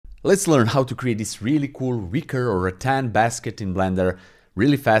Let's learn how to create this really cool wicker or rattan basket in Blender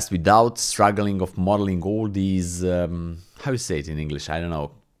really fast without struggling of modeling all these, how you say it in English, I don't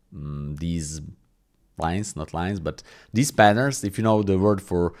know, these lines, not lines, but these patterns. If you know the word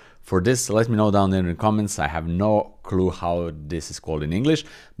for this, let me know down there in the comments. I have no clue how this is called in English,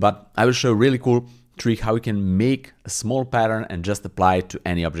 but I will show a really cool trick how you can make a small pattern and just apply it to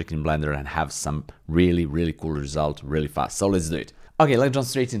any object in Blender and have some really cool result really fast. So let's do it. Okay, let's jump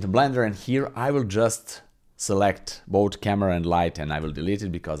straight into Blender, and here I will just select both camera and light, and I will delete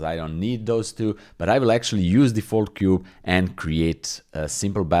it because I don't need those two, but I will actually use default cube and create a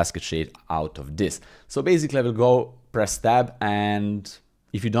simple basket shape out of this. So basically I will go press tab, and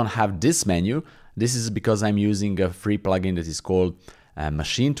if you don't have this menu, this is because I'm using a free plugin that is called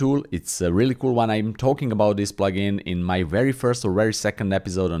Machine Tool. It's a really cool one. I'm talking about this plugin in my very first or very second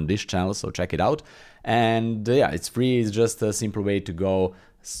episode on this channel, so check it out. And yeah, it's free. It's just a simple way to go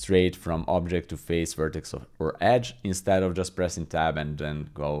straight from object to face, vertex or edge, instead of just pressing tab and then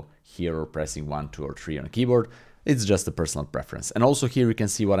go here or pressing 1, 2 or 3 on a keyboard. It's just a personal preference. And also here you can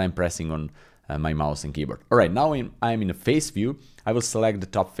see what I'm pressing on my mouse and keyboard. All right, now I'm in a face view. I will select the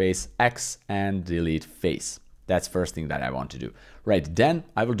top face, X, and delete face. That's first thing that I want to do. Right, then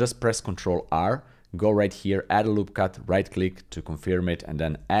I will just press Ctrl R, go right here, add a loop cut, right click to confirm it, and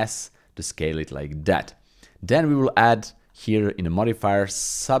then S to scale it like that. Then we will add here in the modifier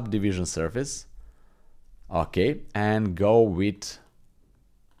subdivision surface, okay, and go with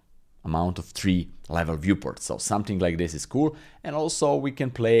amount of 3 level viewports. So something like this is cool. And also we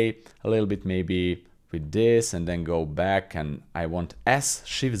can play a little bit maybe with this and then go back, and I want S,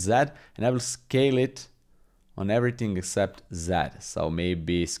 Shift Z, and I will scale it on everything except Z. So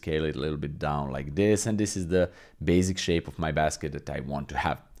maybe scale it a little bit down like this, and this is the basic shape of my basket that I want to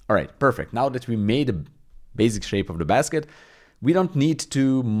have. All right, perfect. Now that we made a basic shape of the basket, we don't need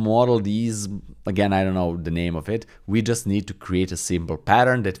to model these. Again, I don't know the name of it. We just need to create a simple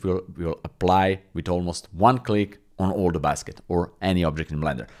pattern that will apply with almost one click on all the basket or any object in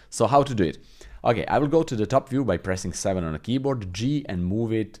Blender. So how to do it? Okay, I will go to the top view by pressing 7 on a keyboard, G, and move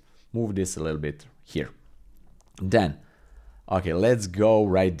this a little bit here. Then, okay, let's go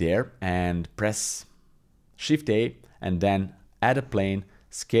right there and press Shift A and then add a plane,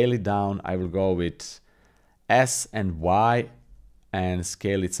 scale it down. I will go with S and Y and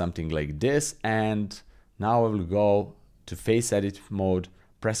scale it something like this. And now I will go to face edit mode,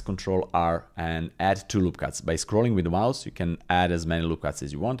 press Ctrl R and add 2 loop cuts. By scrolling with the mouse, you can add as many loop cuts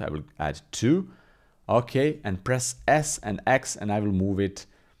as you want. I will add 2. Okay, and press S and X and I will move it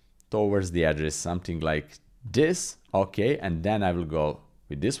towards the edges, something like this. Okay, and then I will go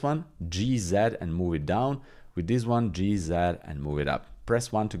with this one, GZ, and move it down. With this one, GZ, and move it up.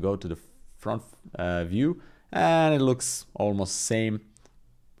 Press 1 to go to the front view, and it looks almost same,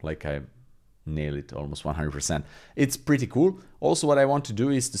 like I nailed it almost 100%. It's pretty cool. Also, what I want to do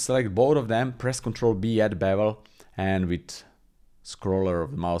is to select both of them, press Ctrl B, add bevel, and with scroller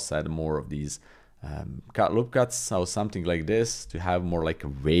of the mouse add more of these loop cuts, so something like this to have more like a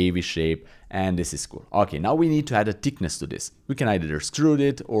wavy shape, and this is cool. Okay, now we need to add a thickness to this. We can either extrude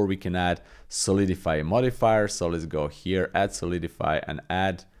it or we can add solidify modifier. So let's go here, add solidify, and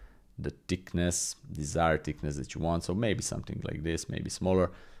add the thickness, desired thickness that you want. So maybe something like this, maybe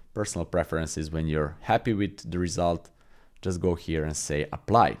smaller. Personal preferences. When you're happy with the result, just go here and say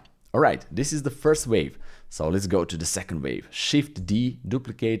apply. All right, this is the first wave. So let's go to the second wave. Shift D,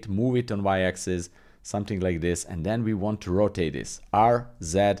 duplicate, move it on Y-axis, something like this. And then we want to rotate this, R,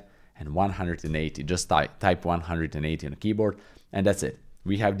 Z, and 180. Just type 180 on the keyboard, and that's it.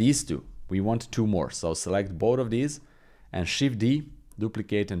 We have these two. We want 2 more. So select both of these and Shift D,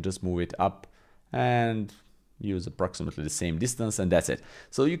 duplicate, and just move it up and use approximately the same distance, and that's it.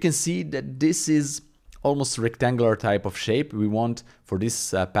 So you can see that this is almost rectangular type of shape. We want for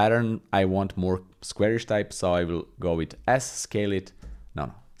this pattern, I want more squarish type, so I will go with S, scale it,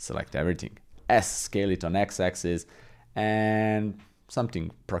 no, select everything, S, scale it on X-axis, and something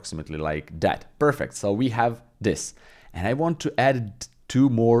approximately like that. Perfect, so we have this. And I want to add 2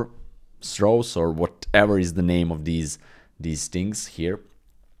 more straws, or whatever is the name of these things here,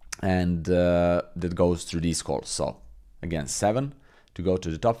 and that goes through these calls. So again, 7 to go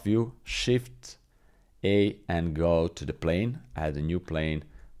to the top view, Shift A and go to the plane, add a new plane,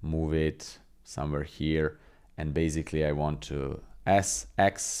 move it somewhere here, and basically I want to S,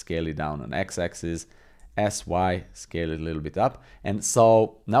 X, scale it down on X-axis, S, Y, scale it a little bit up. And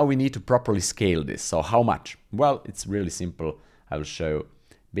so now we need to properly scale this. So how much? Well, it's really simple. I will show you.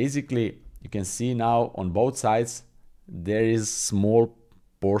 Basically, you can see now on both sides, there is small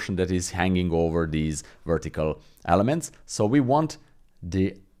portion that is hanging over these vertical elements. So we want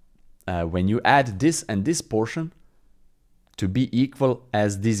the when you add this and this portion to be equal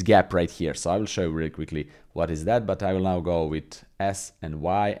as this gap right here. So I will show you really quickly what is that, but I will now go with S and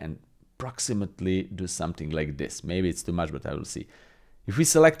Y and approximately do something like this. Maybe it's too much, but I will see. If we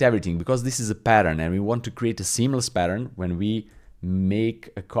select everything, because this is a pattern and we want to create a seamless pattern, when we make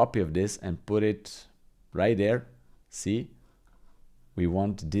a copy of this and put it right there, see, we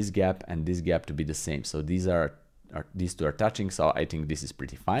want this gap and this gap to be the same. So these two are touching, so I think this is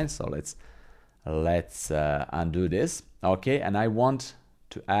pretty fine. So let's undo this. Okay, and I want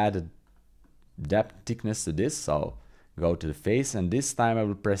to add a depth thickness to this, so go to the face, and this time I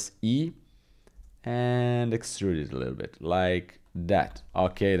will press E and extrude it a little bit like that.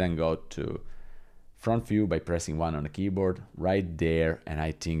 Okay, then go to front view by pressing 1 on the keyboard right there, and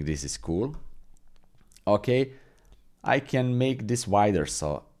I think this is cool. Okay, I can make this wider,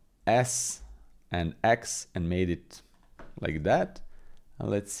 so S and X, and made it like that, and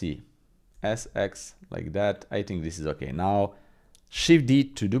let's see, SX like that. I think this is okay. Now Shift D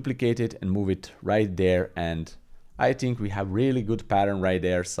to duplicate it and move it right there, and I think we have really good pattern right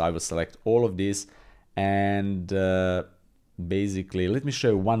there. So I will select all of this, and basically let me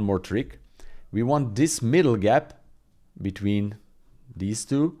show you one more trick. We want this middle gap between these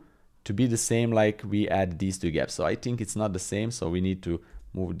two to be the same like we add these two gaps. So I think it's not the same, so we need to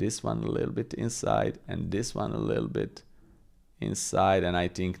move this one a little bit inside and this one a little bit inside, and I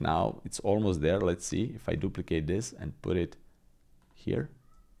think now it's almost there. Let's see if I duplicate this and put it here.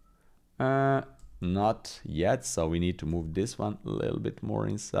 Not yet, so we need to move this one a little bit more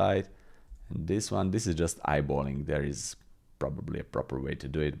inside, and this one, this is just eyeballing. There is probably a proper way to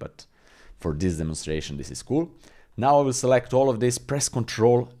do it, but for this demonstration this is cool. Now I will select all of this, press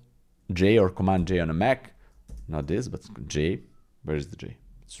Ctrl J or Command J on a Mac, not this but J. Where is the J?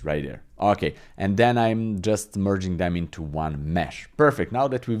 It's right there. Okay, and then I'm just merging them into one mesh. Perfect. Now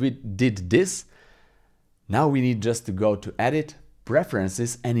that we did this, now we need just to go to Edit,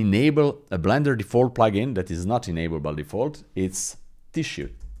 Preferences, and enable a Blender default plugin that is not enabled by default. It's Tissue.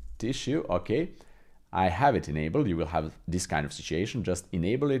 Tissue, okay. I have it enabled. You will have this kind of situation. Just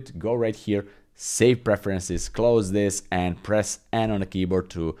enable it, go right here, save preferences, close this, and press N on the keyboard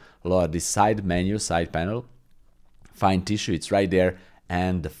to load this side menu, side panel. Find Tissue, it's right there,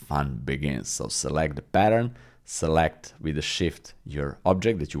 and the fun begins. So select the pattern, select with the Shift your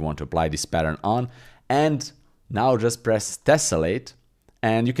object that you want to apply this pattern on, and now just press Tessellate,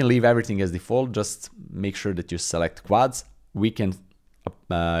 and you can leave everything as default. Just make sure that you select quads. We can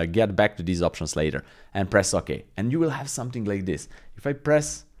get back to these options later, and press OK, and you will have something like this. If I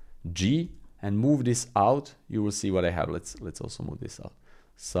press G and move this out, you will see what I have. Let's also move this out.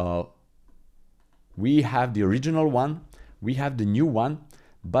 So we have the original one, we have the new one,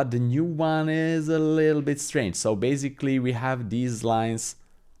 but the new one is a little bit strange. So basically we have these lines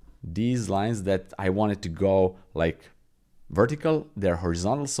that I wanted to go like vertical, they're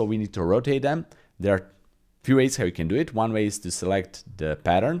horizontal, so we need to rotate them. There are few ways how you can do it. One way is to select the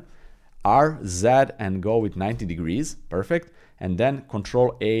pattern, R, Z, and go with 90 degrees, perfect. And then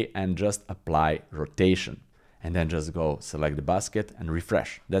Control A and just apply rotation. And then just go select the basket and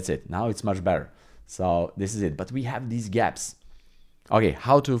refresh. That's it. Now it's much better. So this is it. But we have these gaps. Okay,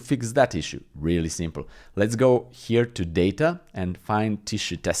 how to fix that issue? Really simple. Let's go here to Data and find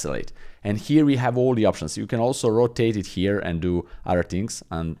Tissue Tessellate. And here we have all the options. You can also rotate it here and do other things.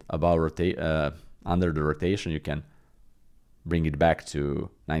 And about under the rotation, you can bring it back to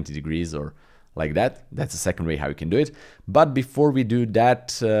 90 degrees or like that. That's the second way how you can do it. But before we do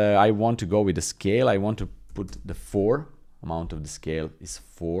that, I want to go with the scale. I want to put the 4. Amount of the scale is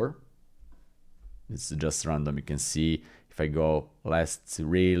 4. It's just random. You can see if I go less, it's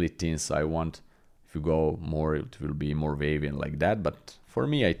really thin. So I want, if you go more, it will be more wavy and like that. But for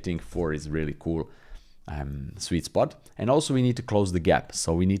me, I think 4 is really cool. Sweet spot. And also we need to close the gap.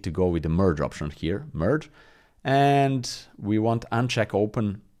 So we need to go with the merge option here, merge. And we want uncheck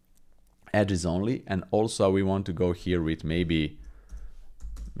open edges only. And also we want to go here with maybe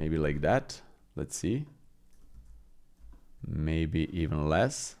like that. Let's see. Maybe even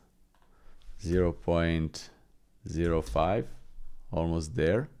less. 0.05, almost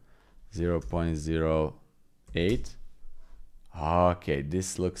there. 0.08. Okay,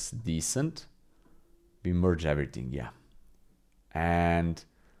 this looks decent. We merge everything, yeah. And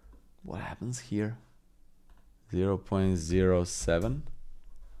what happens here? 0.07.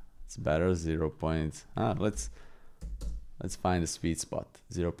 It's better. Let's find a sweet spot.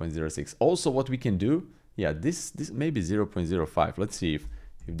 0.06. Also, what we can do, yeah, this maybe 0.05. Let's see if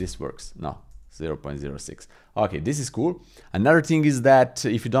this works. No, 0.06. Okay, this is cool. Another thing is that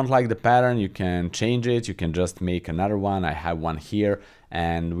if you don't like the pattern, you can change it. You can just make another one. I have one here,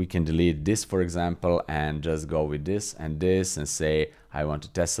 and we can delete this, for example, and just go with this and say I want to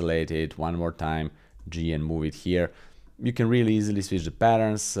tessellate it one more time, G, and move it here. You can really easily switch the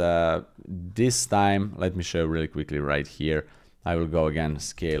patterns. This time, let me show really quickly right here. I will go again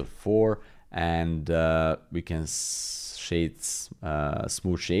scale 4, and we can shade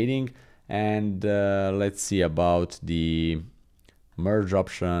smooth shading, and let's see about the merge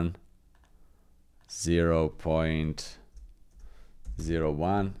option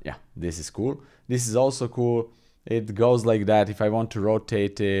 0.01. Yeah, this is cool. This is also cool. It goes like that. If I want to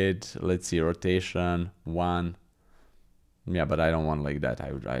rotate it, let's see, rotation 1. Yeah, but I don't want like that.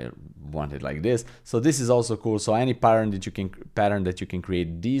 I want it like this. So this is also cool. So any pattern that you can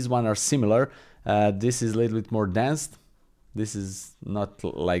create, these one are similar. This is a little bit more dense. This is not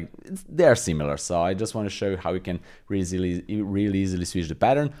like, they're similar. So I just want to show you how you can really easily switch the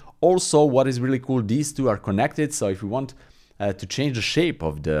pattern. Also, what is really cool, these two are connected. So if you want to change the shape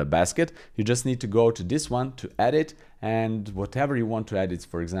of the basket, you just need to go to this one to edit, and whatever you want to edit.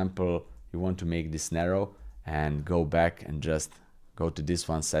 For example, you want to make this narrow, and go back and just go to this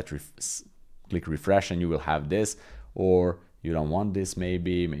one, click refresh, and you will have this. Or you don't want this,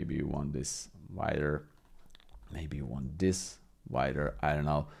 maybe you want this wider, maybe you want this wider, I don't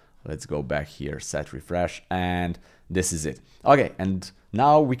know. Let's go back here, set refresh, and this is it. Okay, and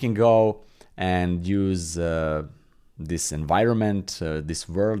now we can go and use this environment, this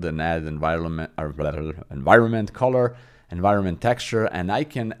world, and add environment color, environment texture, and I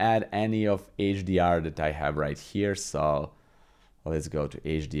can add any of HDR that I have right here. So let's go to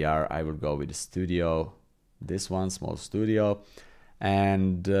HDR. I will go with the studio, this one, small studio,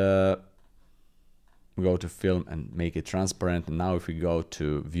 and go to film and make it transparent. And now if we go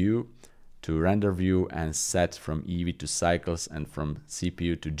to view, to render view, and set from EV to cycles and from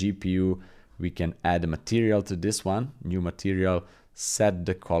CPU to GPU, we can add a material to this one, new material, set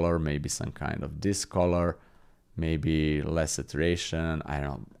the color, maybe some kind of this color, maybe less saturation, I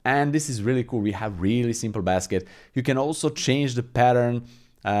don't know. And this is really cool. We have really simple basket. You can also change the pattern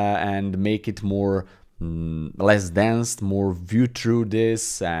and make it more less dense, more view through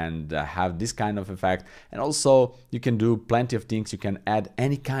this, and have this kind of effect. And also you can do plenty of things. You can add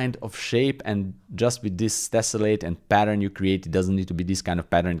any kind of shape, and just with this tessellate and pattern you create, it doesn't need to be this kind of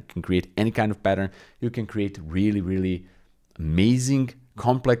pattern. You can create any kind of pattern. You can create really amazing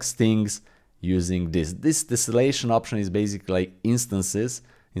complex things using this. This tessellation option is basically like instances.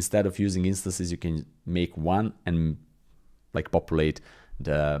 Instead of using instances, you can make one and like populate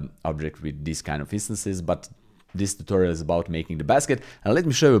the object with these kind of instances. But this tutorial is about making the basket. And let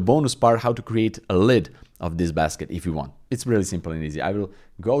me show you a bonus part, how to create a lid of this basket if you want. It's really simple and easy. I will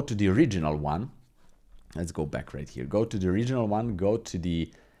go to the original one. Let's go back right here. Go to the original one, go to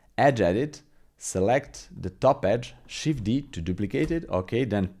the edge edit, select the top edge, Shift D to duplicate it. Okay,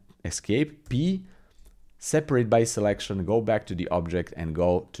 then escape, P, separate by selection, go back to the object and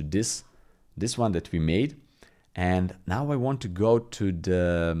go to this one that we made. And now I want to go to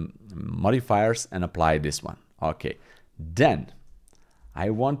the modifiers and apply this one. Okay, then I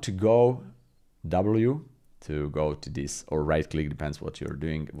want to go W to go to this, or right click, depends what you're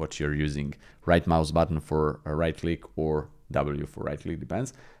doing, what you're using. Right mouse button for a right click, or W for right click,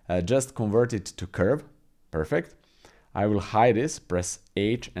 depends. Just convert it to curve. Perfect. I will hide this, press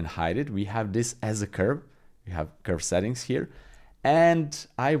H and hide it. We have this as a curve. We have curve settings here. And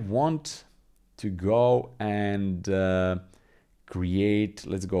I want to go and create,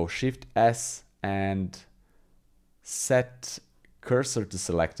 let's go Shift S and set cursor to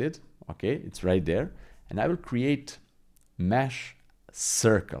selected. Okay, it's right there. And I will create mesh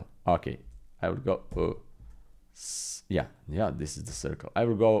circle. Okay, I will go, yeah, this is the circle. I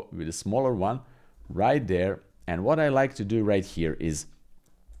will go with a smaller one right there. And what I like to do right here is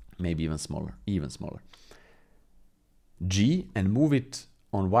maybe even smaller, G, and move it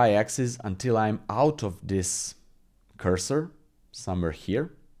on Y-axis until I'm out of this cursor, somewhere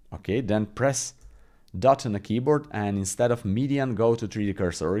here. Okay, then press dot on the keyboard, and instead of median, go to 3D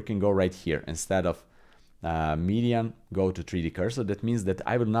cursor, or you can go right here. Instead of median, go to 3D cursor. That means that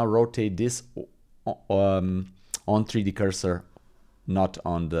I will now rotate this on 3D cursor, not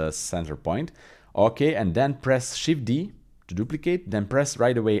on the center point. Okay, and then press Shift D to duplicate, then press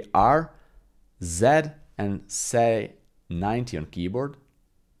right away R, Z, and say 90 on keyboard,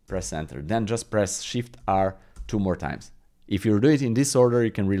 press enter. Then just press Shift R 2 more times. If you do it in this order,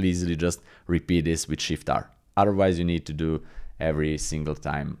 you can really easily just repeat this with Shift R. Otherwise, you need to do every single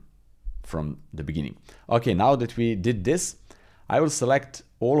time from the beginning. Okay, now that we did this, I will select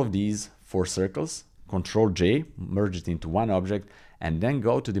all of these 4 circles, Control J, merge it into one object, and then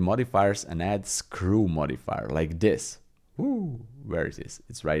go to the modifiers and add screw modifier like this. Ooh, where it is?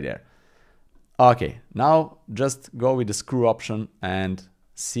 It's right there. Okay, now just go with the screw option and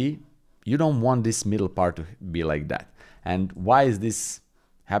see, you don't want this middle part to be like that. And why is this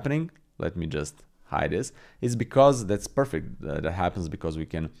happening? Let me just hide this. It's because that's perfect. That happens because we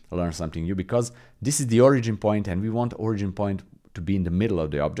can learn something new, because this is the origin point and we want origin point to be in the middle of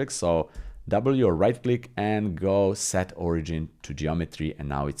the object. So W or right click and go set origin to geometry, and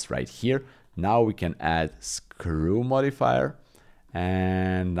now it's right here. Now we can add screw modifier,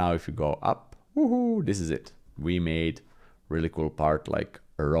 and now if you go up, woohoo, this is it. We made really cool part, like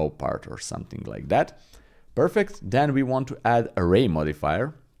a row part or something like that. Perfect. Then we want to add array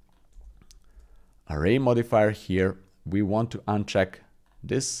modifier. Array modifier here, we want to uncheck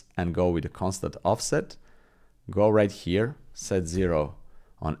this and go with the constant offset. Go right here, set 0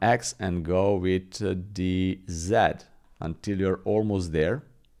 on X and go with the Z until you're almost there.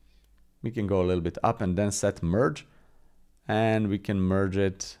 We can go a little bit up and then set merge, and we can merge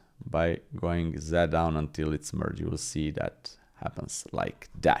it by going Z down until it's merged. You will see that happens like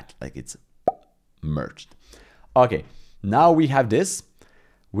that, like it's merged. Okay, now we have this.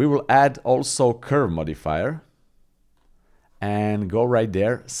 We will add also curve modifier and go right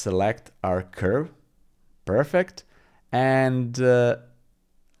there, select our curve. Perfect. And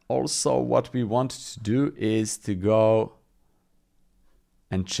also what we want to do is to go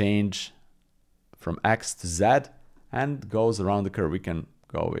and change from X to Z and goes around the curve. We can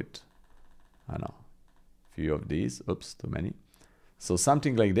go with, I don't know, a few of these. Oops, too many. So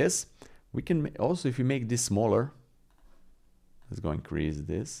something like this. We can also, if you make this smaller, let's go increase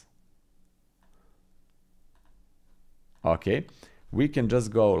this. Okay, we can just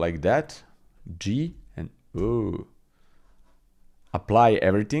go like that, G, and ooh, apply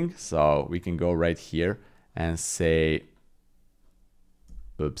everything. So we can go right here and say,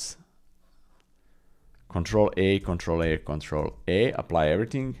 oops, Control A, Control A, Control A, apply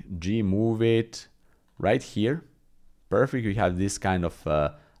everything, G, move it right here. Perfect, we have this kind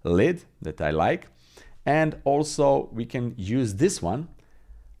of lid that I like. And also we can use this one,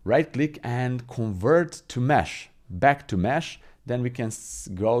 right click and convert to mesh, back to mesh. Then we can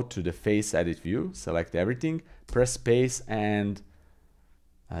go to the face edit view, select everything, press space and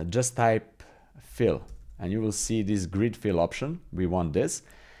just type fill. And you will see this grid fill option. We want this.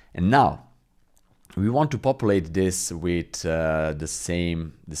 And now we want to populate this with the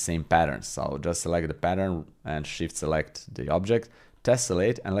same pattern. So just select the pattern and shift select the object,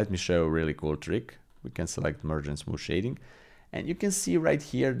 tessellate, and let me show you a really cool trick. We can select merge and smooth shading, and you can see right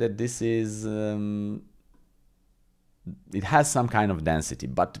here that this is it has some kind of density,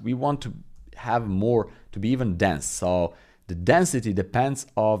 but we want to have more, to be even dense. So the density depends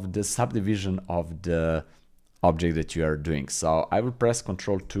of the subdivision of the object that you are doing. So I will press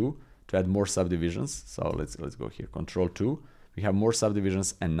Ctrl 2 to add more subdivisions. So let's go here, Ctrl 2. We have more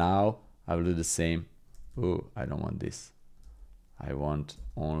subdivisions, and now I will do the same. Oh, I don't want this. I want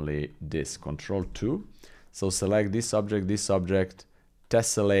only this, Ctrl 2. So select this object,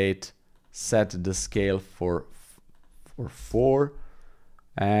 tessellate, set the scale for 4,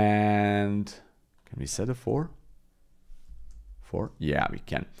 and can we set a 4? 4? Yeah, we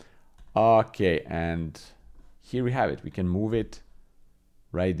can. Okay, and here we have it. We can move it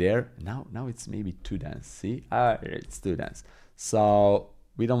right there. Now it's maybe too dense. See, it's too dense. So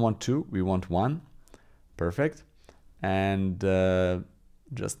we don't want 2, we want 1. Perfect. And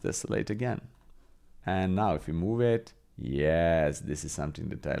just tessellate again. And now if you move it, yes, this is something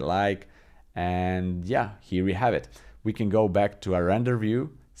that I like. And yeah, here we have it. We can go back to our render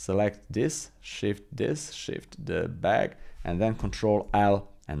view, select this, shift the bag, and then Control L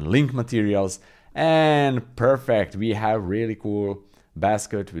and link materials. And perfect, we have really cool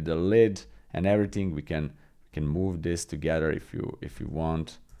basket with the lid and everything. We can move this together if you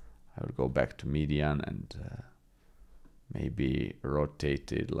want. I will go back to median and maybe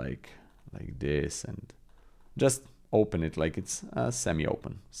rotate it like this and just open it like it's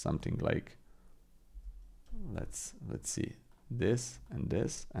semi-open, something like, let's see, this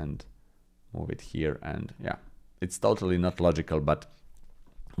and move it here. And yeah, it's totally not logical, but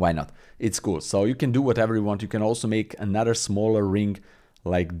why not? It's cool. So you can do whatever you want. You can also make another smaller ring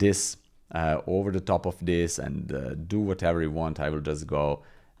like this over the top of this and do whatever you want. I will just go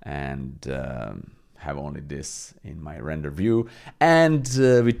and have only this in my render view, and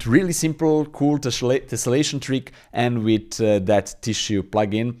with really simple cool tessellation trick and with that tissue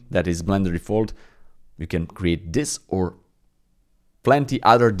plugin that is Blender default, you can create this or plenty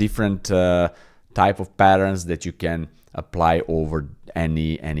other different type of patterns that you can apply over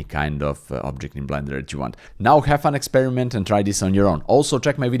any kind of object in Blender that you want. Now have fun, experiment, and try this on your own. Also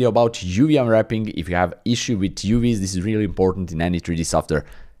check my video about UV unwrapping if you have issue with UVs. This is really important in any 3D software.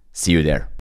 See you there.